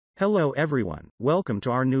Hello everyone, welcome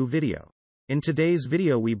to our new video. In today's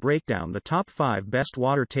video we break down the top 5 best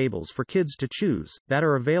water tables for kids to choose that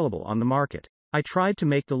are available on the market. I tried to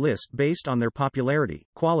make the list based on their popularity,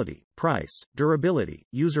 quality, price, durability,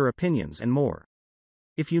 user opinions and more.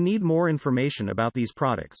 If you need more information about these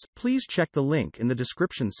products, please check the link in the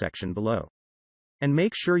description section below. And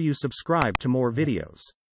make sure you subscribe to more videos.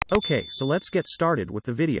 Okay, so let's get started with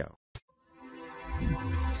the video.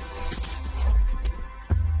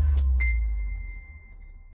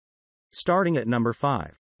 Starting at number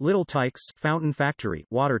 5. Little Tikes Fountain Factory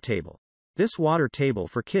Water Table. This water table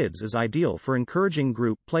for kids is ideal for encouraging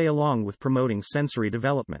group play along with promoting sensory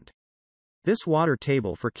development. This water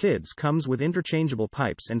table for kids comes with interchangeable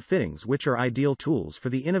pipes and fittings which are ideal tools for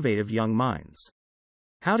the innovative young minds.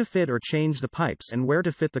 How to fit or change the pipes and where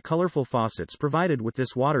to fit the colorful faucets provided with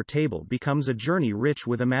this water table becomes a journey rich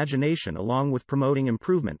with imagination along with promoting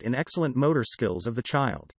improvement in excellent motor skills of the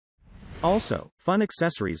child. Also, fun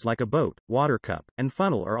accessories like a boat, water cup, and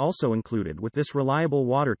funnel are also included with this reliable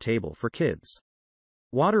water table for kids.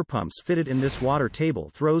 Water pumps fitted in this water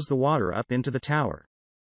table throws the water up into the tower.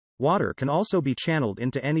 Water can also be channeled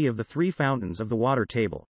into any of the 3 fountains of the water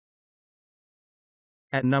table.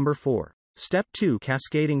 At number 4. Step 2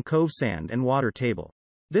 Cascading Cove Sand and Water Table.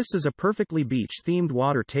 This is a perfectly beach-themed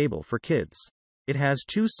water table for kids. It has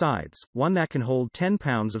 2 sides, one that can hold 10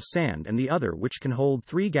 pounds of sand and the other which can hold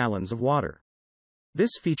 3 gallons of water. This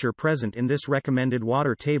feature present in this recommended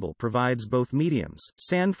water table provides both mediums,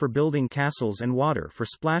 sand for building castles and water for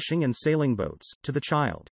splashing and sailing boats, to the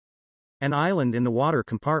child. An island in the water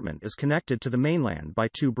compartment is connected to the mainland by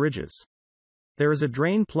 2 bridges. There is a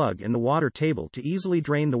drain plug in the water table to easily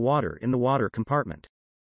drain the water in the water compartment.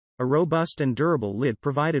 A robust and durable lid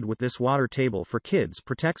provided with this water table for kids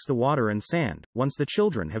protects the water and sand, once the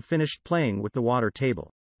children have finished playing with the water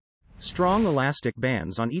table. Strong elastic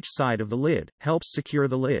bands on each side of the lid helps secure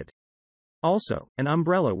the lid. Also, an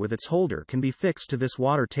umbrella with its holder can be fixed to this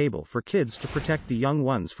water table for kids to protect the young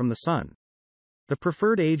ones from the sun. The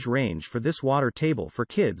preferred age range for this water table for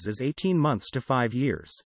kids is 18 months to 5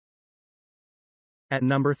 years. At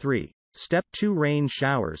number 3. Step 2 Rain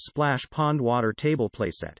Showers Splash Pond Water Table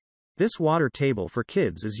Playset. This water table for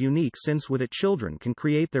kids is unique since with it children can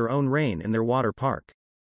create their own rain in their water park.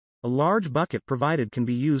 A large bucket provided can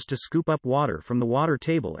be used to scoop up water from the water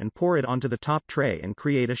table and pour it onto the top tray and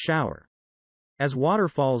create a shower. As water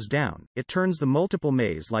falls down, it turns the multiple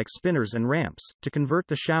maze-like spinners and ramps to convert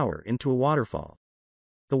the shower into a waterfall.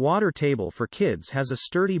 The water table for kids has a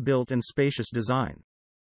sturdy built and spacious design.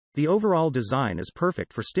 The overall design is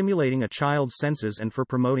perfect for stimulating a child's senses and for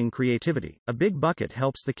promoting creativity. A big bucket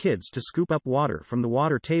helps the kids to scoop up water from the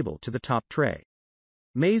water table to the top tray.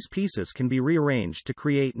 Maze pieces can be rearranged to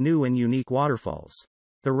create new and unique waterfalls.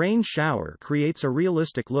 The rain shower creates a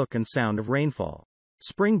realistic look and sound of rainfall.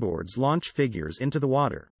 Springboards launch figures into the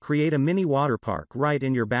water. Create a mini water park right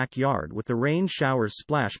in your backyard with the rain showers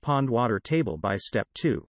splash pond water table by Step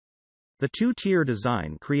 2. The 2-tier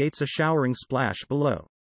design creates a showering splash below.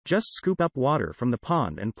 Just scoop up water from the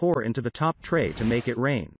pond and pour into the top tray to make it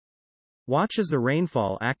rain. Watch as the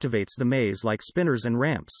rainfall activates the maze-like spinners and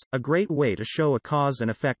ramps, a great way to show a cause and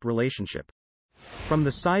effect relationship. From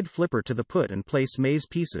the side flipper to the put and place maze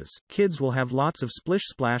pieces, kids will have lots of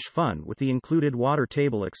splish-splash fun with the included water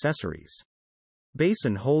table accessories.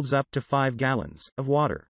 Basin holds up to 5 gallons of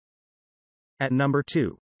water. At number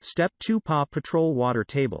 2. Step 2 Paw Patrol Water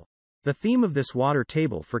Table. The theme of this water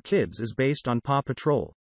table for kids is based on Paw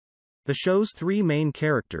Patrol. The show's 3 main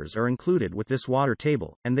characters are included with this water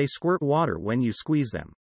table, and they squirt water when you squeeze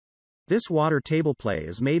them. This water table play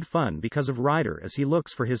is made fun because of Ryder as he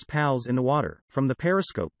looks for his pals in the water, from the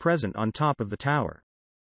periscope present on top of the tower.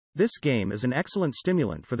 This game is an excellent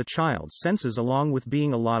stimulant for the child's senses along with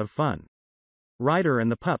being a lot of fun. Ryder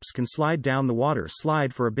and the pups can slide down the water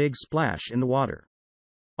slide for a big splash in the water.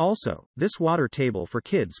 Also, this water table for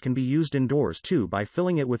kids can be used indoors too by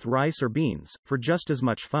filling it with rice or beans, for just as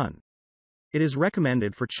much fun. It is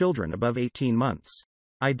recommended for children above 18 months.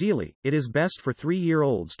 Ideally, it is best for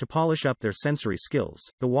 3-year-olds to polish up their sensory skills.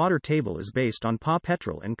 The water table is based on Paw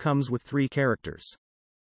Patrol and comes with 3 characters.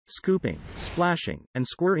 Scooping, splashing, and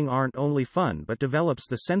squirting aren't only fun but develops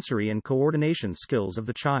the sensory and coordination skills of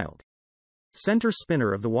the child. Center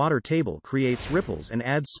spinner of the water table creates ripples and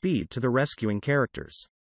adds speed to the rescuing characters.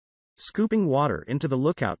 Scooping water into the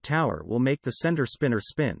lookout tower will make the center spinner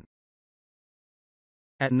spin.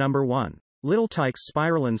 At number 1. Little Tikes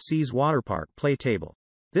Spiralin Seas Waterpark Play Table.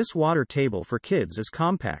 This water table for kids is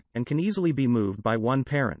compact and can easily be moved by one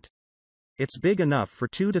parent. It's big enough for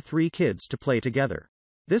 2 to 3 kids to play together.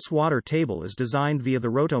 This water table is designed via the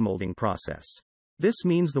rotomolding process. This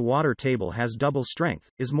means the water table has double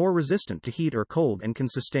strength, is more resistant to heat or cold, and can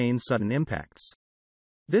sustain sudden impacts.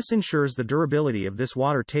 This ensures the durability of this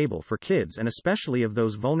water table for kids and especially of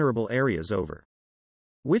those vulnerable areas over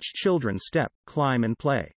which children step, climb and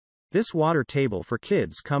play. This water table for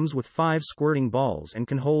kids comes with 5 squirting balls and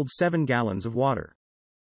can hold 7 gallons of water.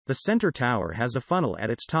 The center tower has a funnel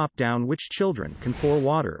at its top down which children can pour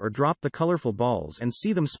water or drop the colorful balls and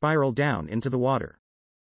see them spiral down into the water.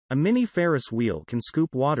 A mini Ferris wheel can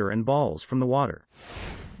scoop water and balls from the water.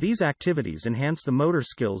 These activities enhance the motor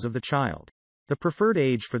skills of the child. The preferred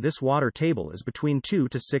age for this water table is between 2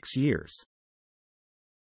 to 6 years.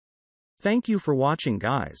 Thank you for watching,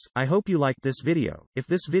 guys. I hope you liked this video. If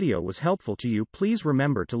this video was helpful to you, please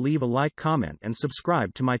remember to leave a like, comment and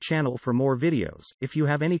subscribe to my channel for more videos. If you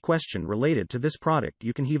have any question related to this product,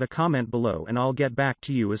 you can leave a comment below and I'll get back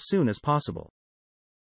to you as soon as possible.